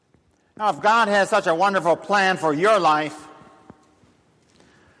Now, if God has such a wonderful plan for your life,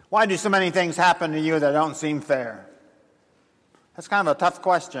 why do so many things happen to you that don't seem fair? That's kind of a tough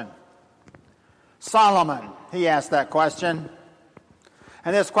question. Solomon, he asked that question.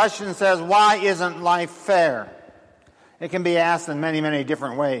 And this question says, why isn't life fair? It can be asked in many, many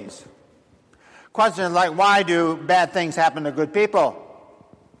different ways. Questions like, why do bad things happen to good people?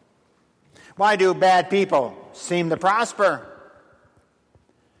 Why do bad people seem to prosper?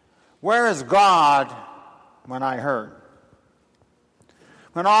 Where is God when I hurt?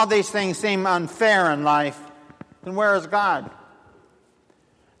 When all these things seem unfair in life, then where is God?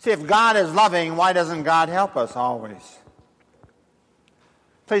 See, if God is loving, why doesn't God help us always?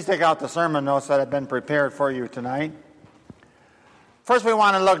 Please take out the sermon notes that have been prepared for you tonight. First, we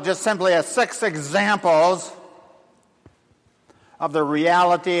want to look just simply at 6 examples of the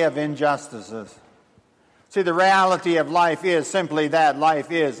reality of injustices. See, the reality of life is simply that life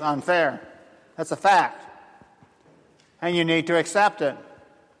is unfair. That's a fact. And you need to accept it.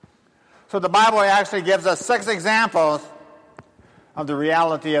 So the Bible actually gives us 6 examples of the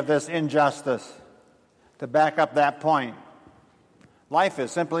reality of this injustice to back up that point. Life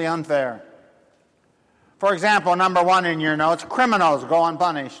is simply unfair. For example, number 1 in your notes, criminals go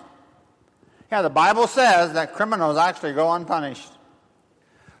unpunished. Yeah, the Bible says that criminals actually go unpunished.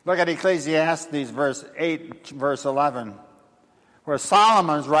 Look at Ecclesiastes verse 8, verse 11, where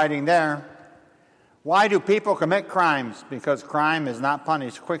Solomon's writing there, why do people commit crimes? Because crime is not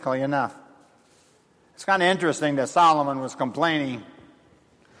punished quickly enough. It's kind of interesting that Solomon was complaining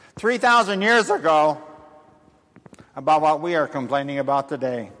 3,000 years ago about what we are complaining about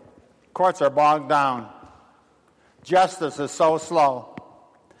today. Courts are bogged down. Justice is so slow.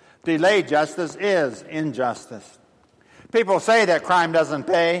 Delayed justice is injustice. People say that crime doesn't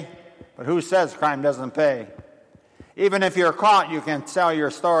pay, but who says crime doesn't pay? Even if you're caught, you can sell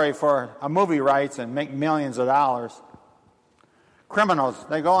your story for a movie rights and make millions of dollars. Criminals,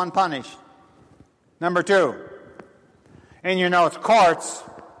 they go unpunished. Number 2, in your notes, courts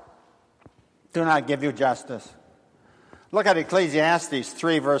do not give you justice. Look at Ecclesiastes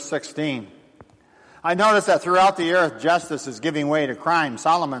 3, verse 16. I notice that throughout the earth, justice is giving way to crime.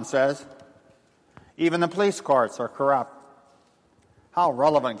 Solomon says, even the police courts are corrupt. How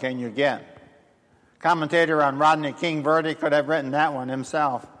relevant can you get? Commentator on Rodney King verdict could have written that one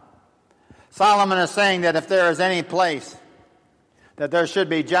himself. Solomon is saying that if there is any place that there should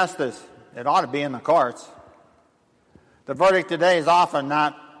be justice, it ought to be in the courts. The verdict today is often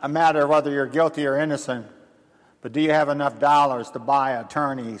not a matter of whether you're guilty or innocent, but do you have enough dollars to buy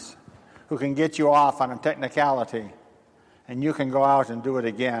attorneys who can get you off on a technicality and you can go out and do it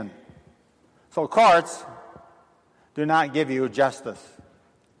again? So courts do not give you justice.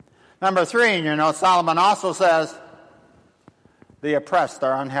 Number 3 in your notes, Solomon also says, the oppressed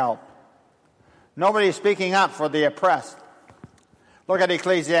are unhelped. Nobody's speaking up for the oppressed. Look at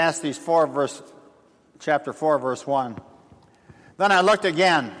Ecclesiastes chapter 4, verse 1. Then I looked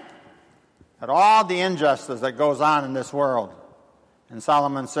again at all the injustice that goes on in this world. And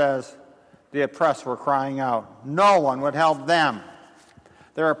Solomon says, the oppressed were crying out. No one would help them.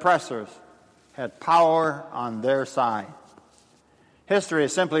 Their oppressors had power on their side. History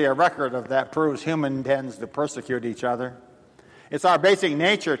is simply a record of that proves human tends to persecute each other. It's our basic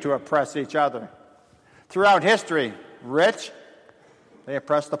nature to oppress each other. Throughout history, rich, they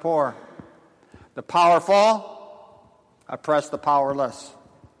oppress the poor. The powerful oppress the powerless.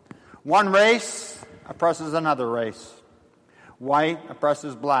 One race oppresses another race. White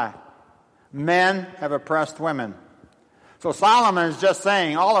oppresses black. Men have oppressed women. So Solomon is just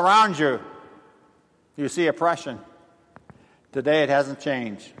saying, all around you, you see oppression. Today it hasn't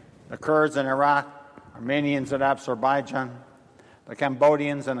changed. The Kurds in Iraq, Armenians in Azerbaijan, the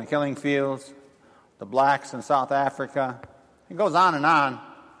Cambodians in the killing fields, the blacks in South Africa. It goes on and on.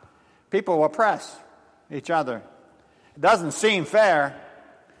 People oppress each other. It doesn't seem fair.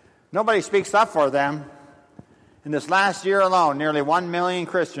 Nobody speaks up for them. In this last year alone, nearly 1 million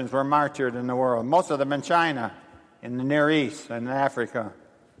Christians were martyred in the world, most of them in China, in the Near East, and in Africa,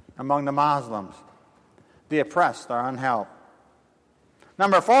 among the Muslims. The oppressed are unhelped.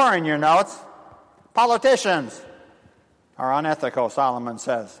 Number 4 in your notes, politicians are unethical, Solomon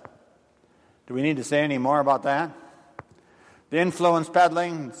says. Do we need to say any more about that? The influence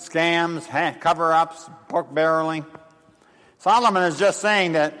peddling, scams, cover-ups, pork barreling. Solomon is just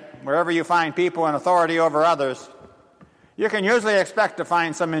saying that wherever you find people in authority over others, you can usually expect to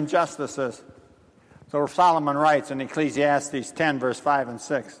find some injustices. So Solomon writes in Ecclesiastes 10, verse 5 and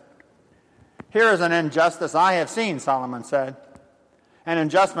 6. Here is an injustice I have seen, Solomon said, an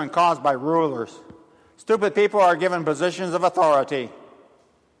injustice caused by rulers. Stupid people are given positions of authority,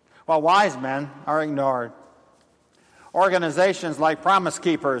 while wise men are ignored. Organizations like Promise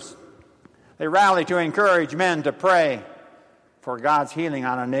Keepers, they rally to encourage men to pray for God's healing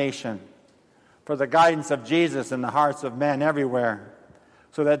on a nation, for the guidance of Jesus in the hearts of men everywhere,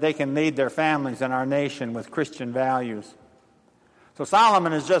 so that they can lead their families and our nation with Christian values. So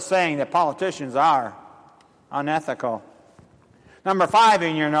Solomon is just saying that politicians are unethical. Number 5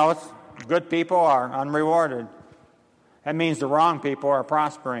 in your notes, good people are unrewarded. That means the wrong people are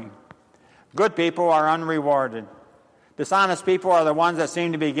prospering. Good people are unrewarded. Dishonest people are the ones that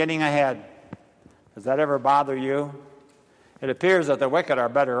seem to be getting ahead. Does that ever bother you? It appears that the wicked are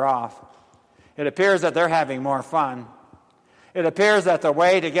better off. It appears that they're having more fun. It appears that the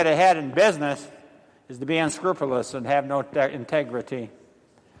way to get ahead in business is to be unscrupulous and have no integrity.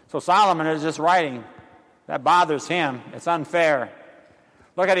 So Solomon is just writing. That bothers him. It's unfair.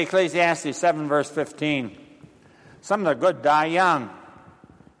 Look at Ecclesiastes 7, verse 15. Some of the good die young.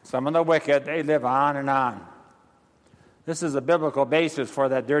 Some of the wicked, they live on and on. This is a biblical basis for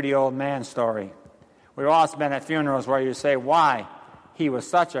that dirty old man story. We've all been at funerals where you say, why? He was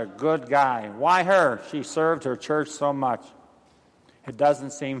such a good guy. Why her? She served her church so much. It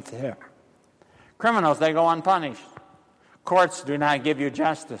doesn't seem fair. Criminals, they go unpunished. Courts do not give you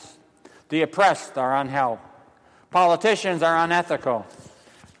justice. The oppressed are unhelped. Politicians are unethical.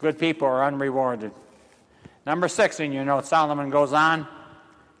 Good people are unrewarded. Number 6 in your notes, Solomon goes on,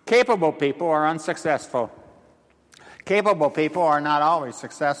 capable people are unsuccessful. Capable people are not always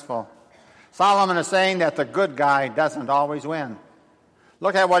successful. Solomon is saying that the good guy doesn't always win.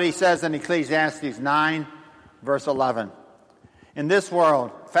 Look at what he says in Ecclesiastes 9, verse 11. In this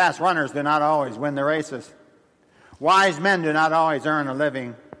world, fast runners do not always win the races. Wise men do not always earn a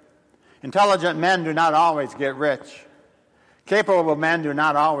living. Intelligent men do not always get rich. Capable men do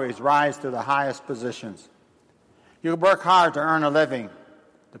not always rise to the highest positions. You work hard to earn a living,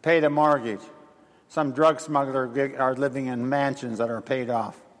 to pay the mortgage. Some drug smugglers are living in mansions that are paid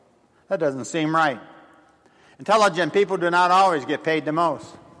off. That doesn't seem right. Intelligent people do not always get paid the most.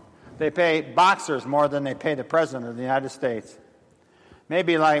 They pay boxers more than they pay the President of the United States.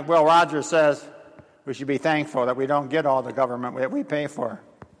 Maybe like Will Rogers says, we should be thankful that we don't get all the government that we pay for.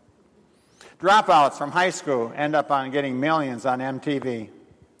 Dropouts from high school end up on getting millions on MTV.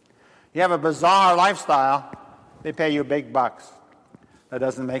 You have a bizarre lifestyle, they pay you big bucks. That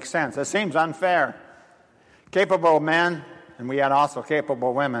doesn't make sense. It seems unfair. Capable men, and we had also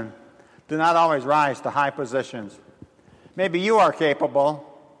capable women, do not always rise to high positions. Maybe you are capable,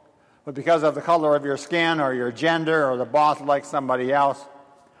 but because of the color of your skin or your gender or the boss likes somebody else,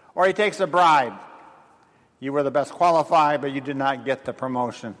 or he takes a bribe. You were the best qualified, but you did not get the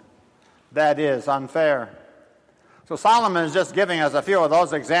promotion. That is unfair. So Solomon is just giving us a few of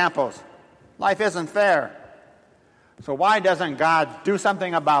those examples. Life isn't fair. So why doesn't God do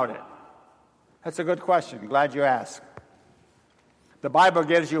something about it? That's a good question. Glad you asked. The Bible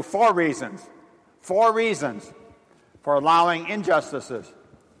gives you 4 reasons for allowing injustices.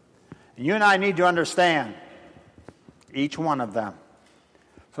 And you and I need to understand each one of them.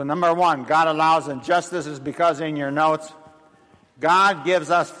 So number 1, God allows injustices because in your notes, God gives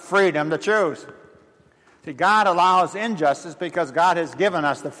us freedom to choose. See, God allows injustice because God has given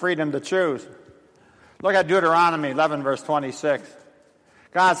us the freedom to choose. Look at Deuteronomy 11, verse 26.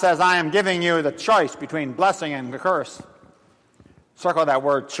 God says, I am giving you the choice between blessing and the curse. Circle that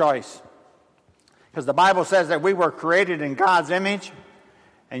word choice. Because the Bible says that we were created in God's image,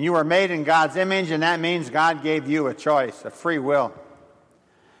 and you were made in God's image, and that means God gave you a choice, a free will.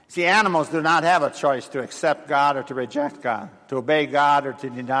 See, animals do not have a choice to accept God or to reject God, to obey God or to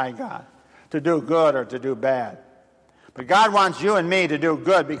deny God, to do good or to do bad. But God wants you and me to do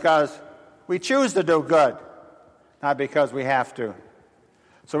good because we choose to do good, not because we have to.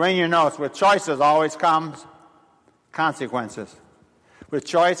 So in your notes, with choices always comes consequences. With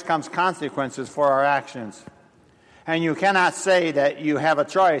choice comes consequences for our actions. And you cannot say that you have a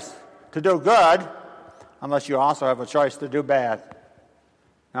choice to do good unless you also have a choice to do bad.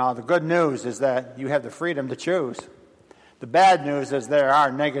 Now, the good news is that you have the freedom to choose. The bad news is there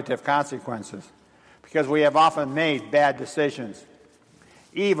are negative consequences because we have often made bad decisions.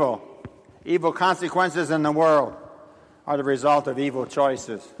 Evil consequences in the world are the result of evil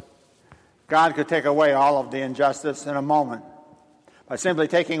choices. God could take away all of the injustice in a moment by simply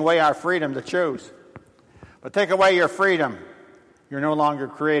taking away our freedom to choose. But take away your freedom, you're no longer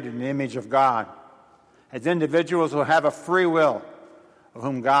created in the image of God. As individuals who have a free will, of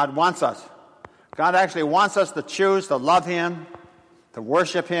whom God wants us. God actually wants us to choose to love Him, to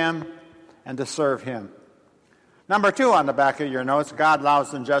worship Him, and to serve Him. Number 2 on the back of your notes, God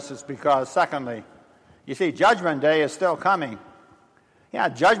allows injustice because, secondly, you see, Judgment Day is still coming. Yeah,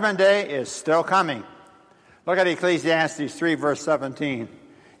 Judgment Day is still coming. Look at Ecclesiastes 3, verse 17.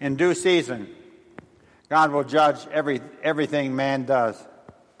 In due season, God will judge everything man does,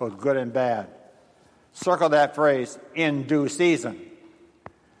 both good and bad. Circle that phrase, in due season.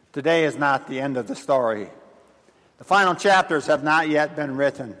 Today is not the end of the story. The final chapters have not yet been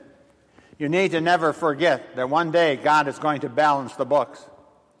written. You need to never forget that one day God is going to balance the books.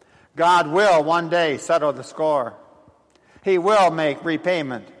 God will one day settle the score. He will make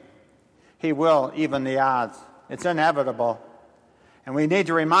repayment. He will even the odds. It's inevitable. And we need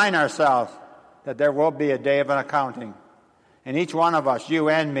to remind ourselves that there will be a day of an accounting. And each one of us, you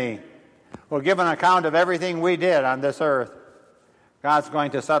and me, will give an account of everything we did on this earth. God's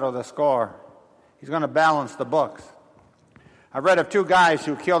going to settle the score. He's going to balance the books. I read of 2 guys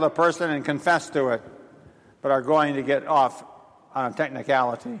who killed a person and confessed to it, but are going to get off on a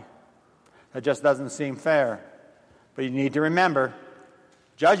technicality. That just doesn't seem fair. But you need to remember,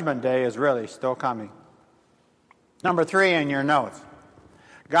 Judgment Day is really still coming. Number 3 in your notes.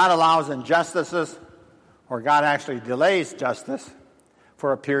 God allows injustices, or God actually delays justice,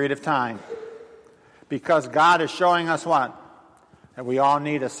 for a period of time. Because God is showing us what? That we all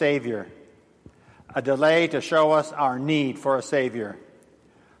need a Savior. A delay to show us our need for a Savior.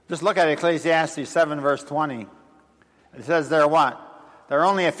 Just look at Ecclesiastes 7, verse 20. It says there what? There are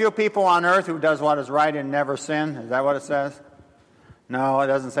only a few people on earth who does what is right and never sin. Is that what it says? No, it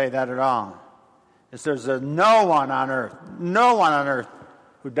doesn't say that at all. It says there's no one on earth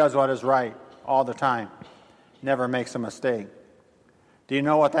who does what is right all the time. Never makes a mistake. Do you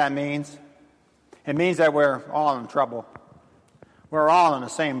know what that means? It means that we're all in trouble. We're all in the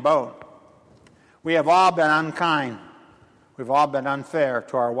same boat. We have all been unkind. We've all been unfair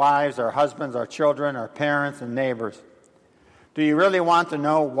to our wives, our husbands, our children, our parents, and neighbors. Do you really want to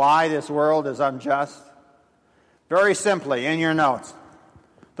know why this world is unjust? Very simply, in your notes.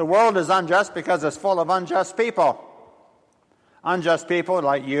 The world is unjust because it's full of unjust people. Unjust people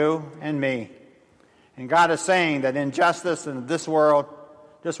like you and me. And God is saying that injustice in this world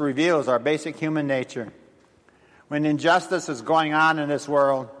just reveals our basic human nature. When injustice is going on in this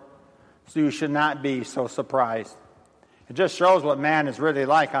world, so you should not be so surprised. It just shows what man is really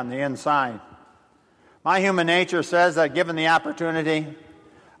like on the inside. My human nature says that given the opportunity,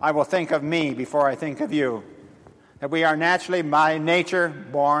 I will think of me before I think of you. That we are naturally, by nature,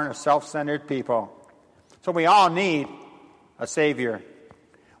 born a self-centered people. So we all need a Savior.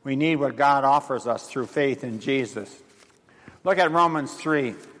 We need what God offers us through faith in Jesus. Look at Romans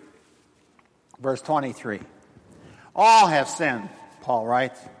 3, verse 23. All have sinned, Paul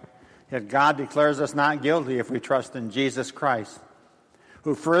writes, yet God declares us not guilty if we trust in Jesus Christ,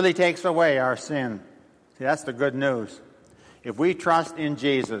 who freely takes away our sin. See, that's the good news. If we trust in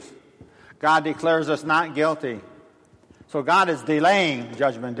Jesus, God declares us not guilty. So God is delaying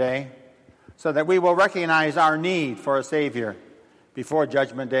Judgment Day so that we will recognize our need for a Savior before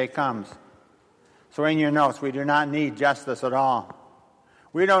Judgment Day comes. So in your notes, we do not need justice at all.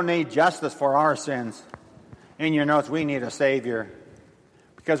 We don't need justice for our sins. In your notes, we need a Savior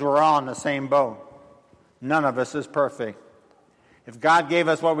because we're all in the same boat. None of us is perfect. If God gave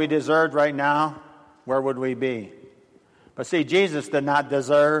us what we deserved right now, where would we be? But see, Jesus did not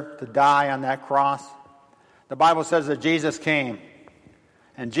deserve to die on that cross. The Bible says that Jesus came,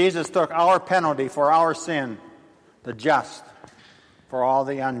 and Jesus took our penalty for our sin, the just for all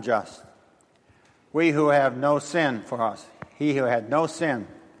the unjust. We who have no sin for us, he who had no sin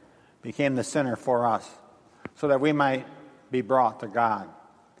became the sinner for us, so that we might be brought to God.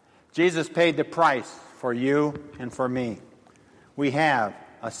 Jesus paid the price for you and for me. We have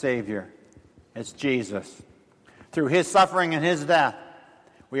a Savior. It's Jesus. Through his suffering and his death,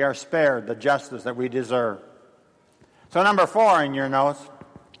 we are spared the justice that we deserve. So number 4 in your notes,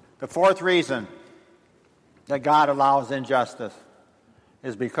 the 4th reason that God allows injustice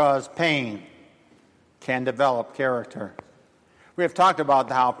is because pain can develop character. We have talked about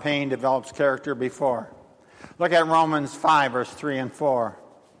how pain develops character before. Look at Romans 5, verse 3 and 4.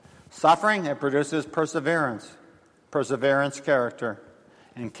 Suffering, it produces perseverance. Perseverance, character.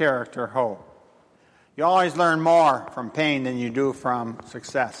 And character, hope. You always learn more from pain than you do from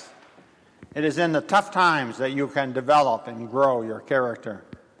success. It is in the tough times that you can develop and grow your character,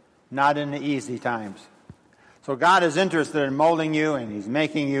 not in the easy times. So God is interested in molding you, and he's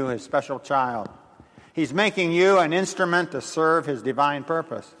making you his special child. He's making you an instrument to serve his divine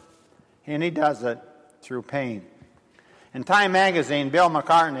purpose. And he does it through pain. In Time magazine, Bill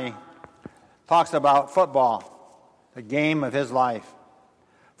McCartney talks about football, the game of his life.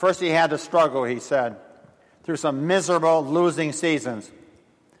 First he had to struggle, he said, through some miserable losing seasons.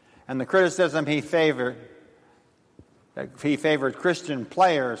 And the criticism he favored that he favored Christian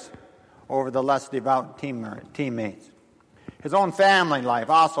players over the less devout teammates. His own family life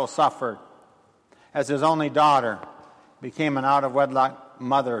also suffered, as his only daughter became an out-of-wedlock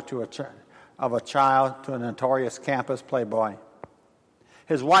mother of a child to a notorious campus playboy.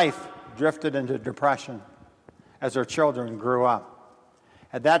 His wife drifted into depression as her children grew up.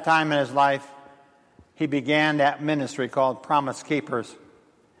 At that time in his life, he began that ministry called Promise Keepers.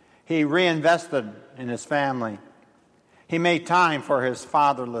 He reinvested in his family. He made time for his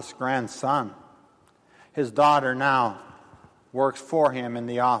fatherless grandson. His daughter now works for him in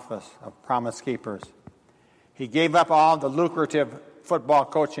the office of Promise Keepers. He gave up all the lucrative football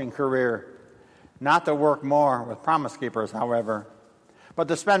coaching career, not to work more with Promise Keepers, however, but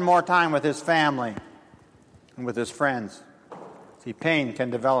to spend more time with his family and with his friends. See, pain can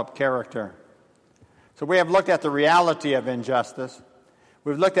develop character. So we have looked at the reality of injustice.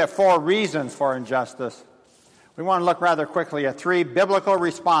 We've looked at 4 reasons for injustice. We want to look rather quickly at 3 biblical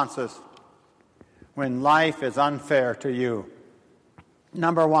responses when life is unfair to you.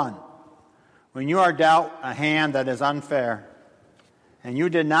 Number 1, when you are dealt a hand that is unfair and you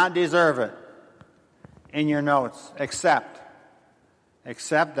did not deserve it, in your notes, accept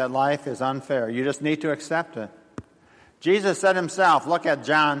that life is unfair. You just need to accept it. Jesus said himself, look at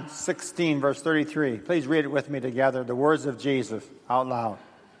John 16, verse 33. Please read it with me together, the words of Jesus out loud.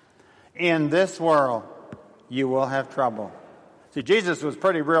 In this world, you will have trouble. See, Jesus was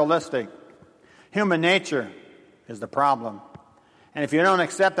pretty realistic. Human nature is the problem. And if you don't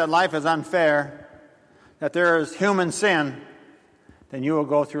accept that life is unfair, that there is human sin, then you will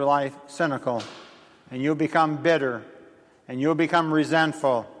go through life cynical, and you'll become bitter, and you'll become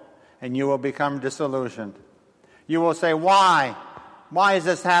resentful, and you will become disillusioned. You will say, why? Why is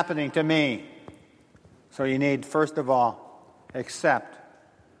this happening to me? So you need, first of all, accept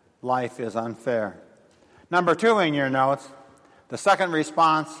life is unfair. Number 2 in your notes, the second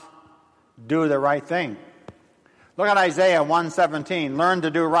response, do the right thing. Look at Isaiah 1:17. Learn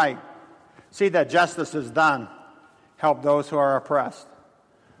to do right. See that justice is done. Help those who are oppressed.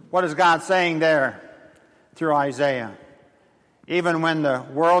 What is God saying there through Isaiah? Even when the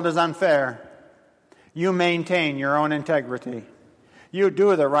world is unfair, you maintain your own integrity. You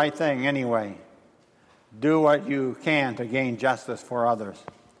do the right thing anyway. Do what you can to gain justice for others.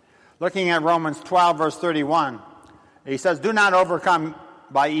 Looking at Romans 12, verse 31, he says, do not overcome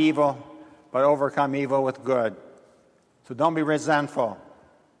by evil, but overcome evil with good. So don't be resentful.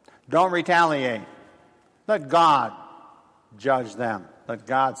 Don't retaliate. Let God judge them. Let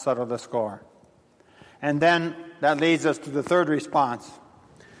God settle the score. And then that leads us to the third response.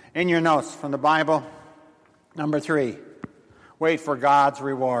 In your notes from the Bible, number 3, wait for God's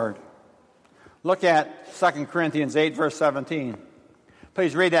reward. Look at 2 Corinthians 8, verse 17.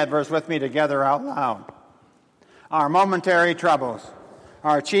 Please read that verse with me together out loud. Our momentary troubles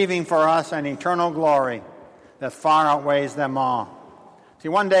are achieving for us an eternal glory that far outweighs them all. See,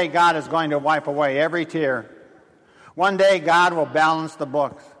 one day God is going to wipe away every tear. One day God will balance the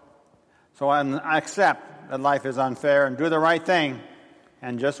books. So accept that life is unfair and do the right thing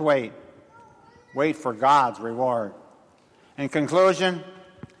and just wait. Wait for God's reward. In conclusion,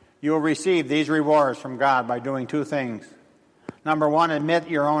 you will receive these rewards from God by doing 2 things. Number 1, admit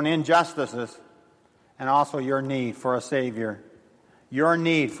your own injustices and also your need for a Savior. Your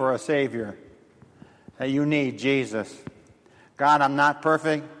need for a Savior. That you need Jesus. God, I'm not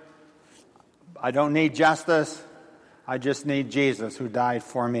perfect. I don't need justice. I just need Jesus who died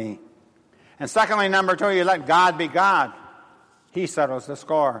for me. And secondly, number 2, you let God be God. He settles the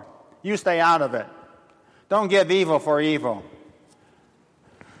score. You stay out of it. Don't give evil for evil.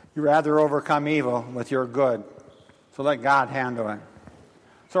 You rather overcome evil with your good. So let God handle it.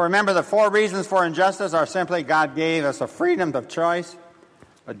 So remember, the 4 reasons for injustice are simply God gave us a freedom of choice,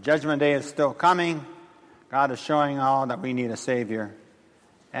 but Judgment Day is still coming. God is showing all that we need a Savior.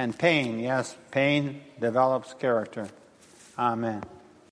 And pain, yes, pain develops character. Amen.